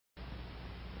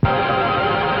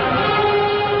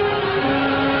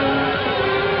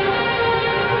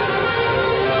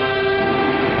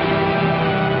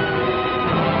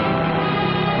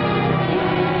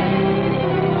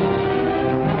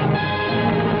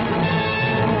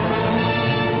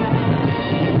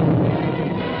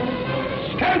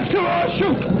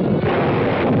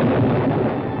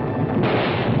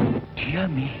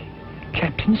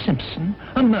Watson Simpson,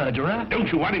 a murderer? Don't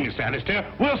you worry, Mr.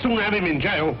 Alistair. We'll soon have him in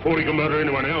jail before he can murder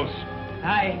anyone else.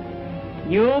 Aye.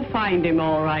 You'll find him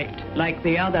all right, like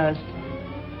the others.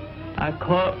 A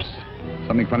corpse.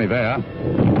 Something funny there.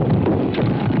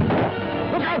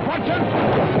 Look out,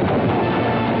 Watson!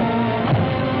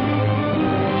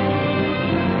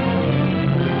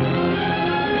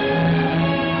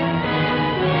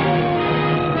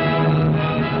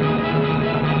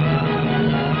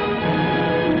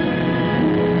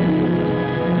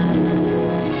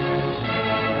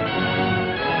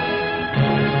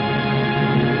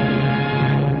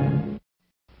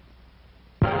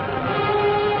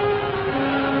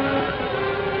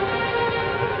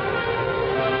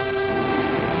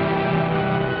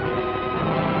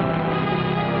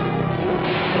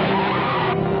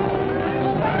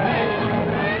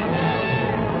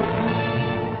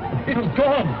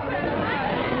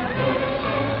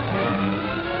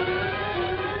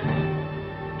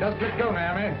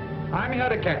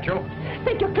 Catch you.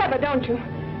 Think you're clever, don't you?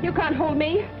 You can't hold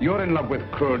me. You're in love with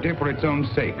cruelty for its own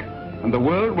sake, and the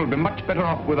world will be much better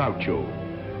off without you.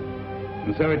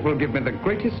 And so it will give me the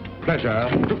greatest pleasure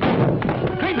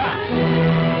to...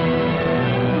 Creeper!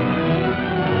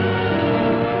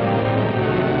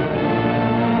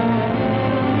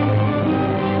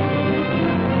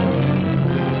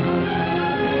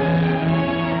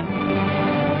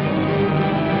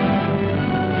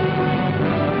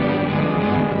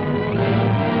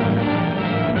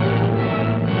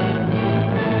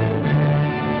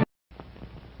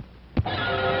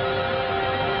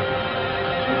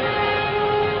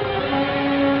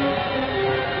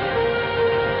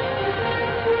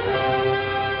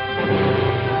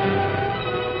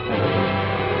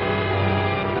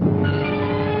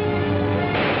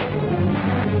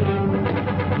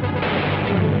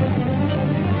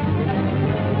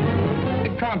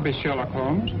 Sherlock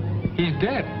Holmes. He's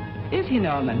dead. Is he,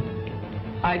 Norman?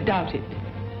 I doubt it.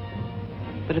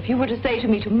 But if you were to say to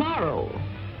me tomorrow,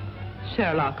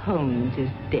 Sherlock Holmes is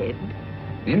dead.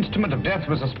 The instrument of death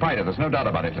was a spider, there's no doubt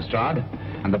about it, Lestrade.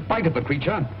 And the bite of the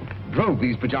creature drove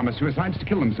these pajama suicides to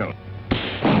kill themselves.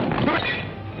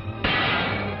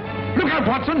 Look out,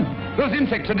 Watson! Those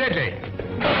insects are deadly.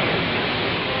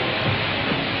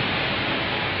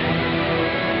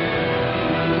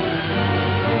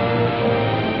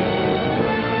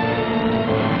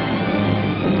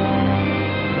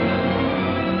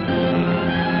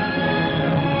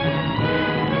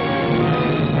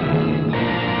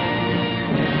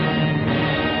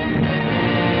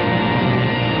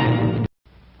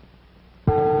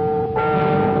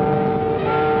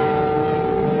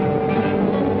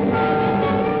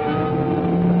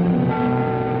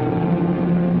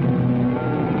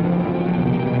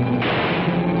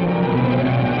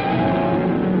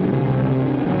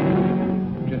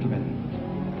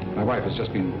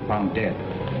 Just been found dead.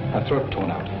 Her throat torn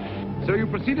out. So you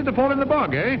proceeded to fall in the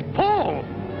bog, eh? Fall!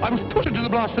 I was pushed into the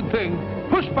blasted thing.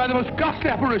 Pushed by the most ghastly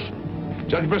apparition.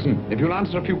 Judge Brisson, if you'll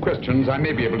answer a few questions, I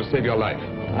may be able to save your life.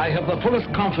 I have the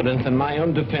fullest confidence in my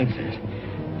own defenses,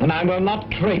 and I will not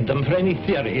trade them for any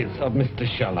theories of Mr.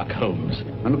 Sherlock Holmes.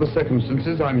 Under the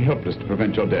circumstances, I'm helpless to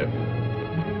prevent your death.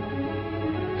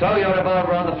 Throw your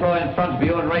revolver on the floor in front of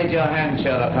you and raise your hand,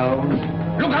 Sherlock Holmes.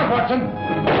 Look out,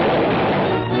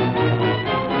 Watson!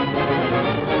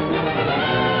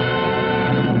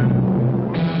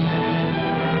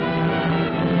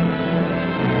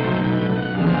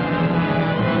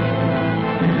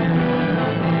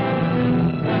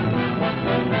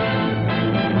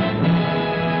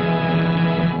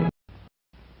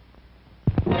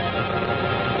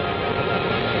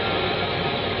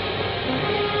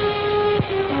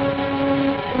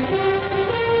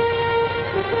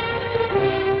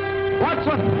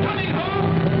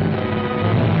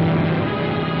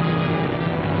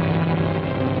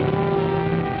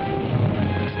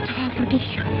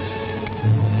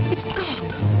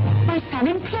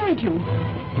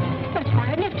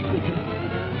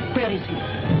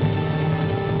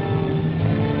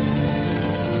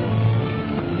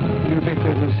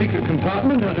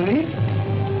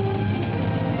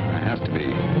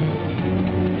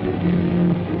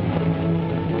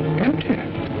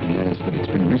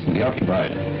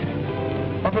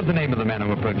 What was the name of the man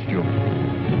who approached you?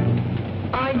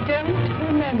 I don't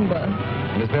remember.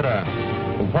 Miss Vera,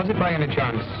 was it by any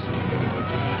chance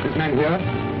this man here?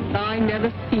 I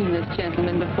never seen this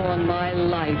gentleman before in my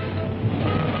life.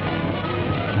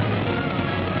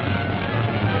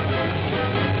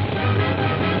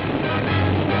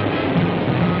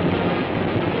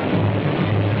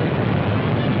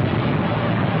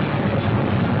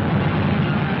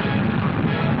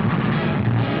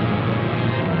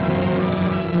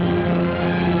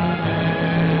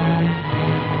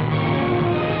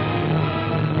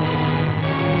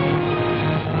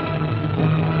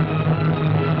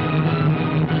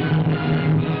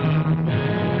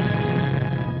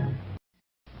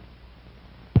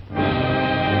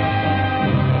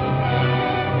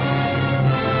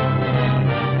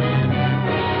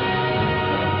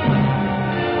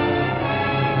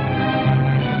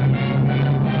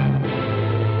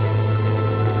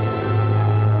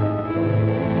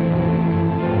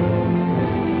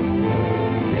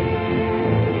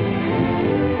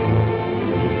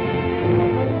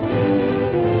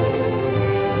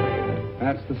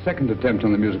 second attempt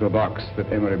on the musical box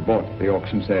that Emery bought at the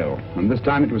auction sale, and this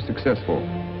time it was successful.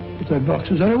 But that box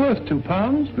was only worth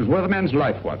 £2. It was worth a man's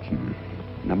life, Watson.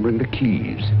 Numbering the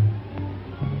keys.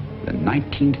 The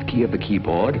 19th key of the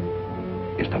keyboard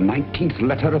is the 19th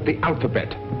letter of the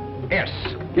alphabet. S.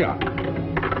 Here.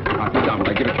 Knock it down when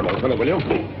I give it to you, old fellow, will you?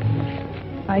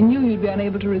 I knew you'd be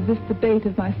unable to resist the bait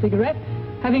of my cigarette,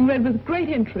 having read with great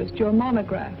interest your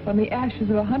monograph on the ashes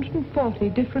of 140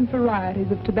 different varieties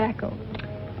of tobacco.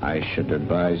 I should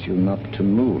advise you not to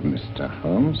move, Mr.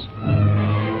 Holmes.